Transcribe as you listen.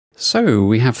So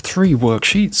we have 3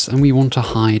 worksheets and we want to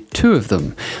hide 2 of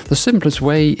them. The simplest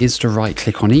way is to right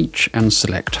click on each and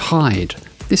select hide.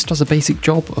 This does a basic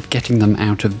job of getting them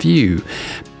out of view.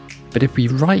 But if we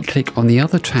right click on the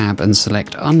other tab and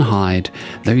select unhide,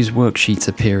 those worksheets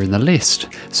appear in the list,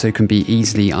 so can be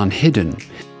easily unhidden.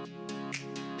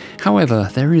 However,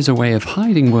 there is a way of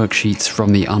hiding worksheets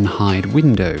from the unhide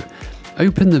window.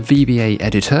 Open the VBA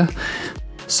editor,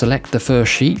 select the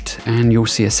first sheet and you'll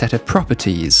see a set of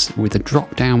properties with a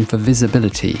drop down for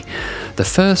visibility. The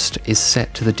first is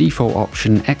set to the default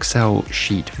option Excel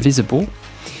sheet visible.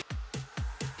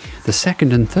 The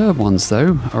second and third ones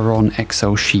though are on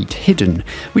Excel sheet hidden,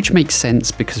 which makes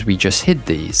sense because we just hid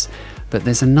these. But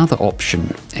there's another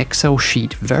option, Excel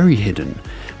sheet very hidden.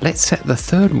 Let's set the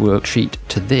third worksheet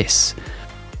to this.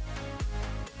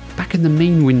 Back in the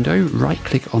main window, right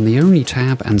click on the only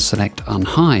tab and select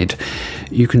unhide.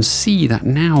 You can see that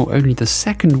now only the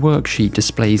second worksheet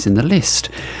displays in the list.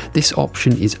 This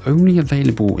option is only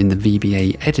available in the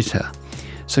VBA editor.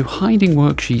 So hiding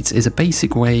worksheets is a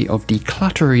basic way of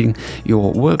decluttering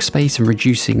your workspace and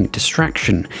reducing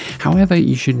distraction. However,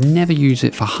 you should never use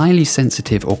it for highly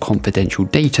sensitive or confidential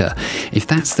data. If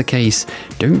that's the case,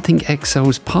 don't think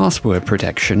Excel's password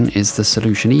protection is the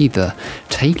solution either.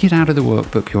 Take it out of the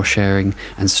workbook you're sharing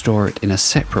and store it in a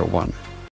separate one.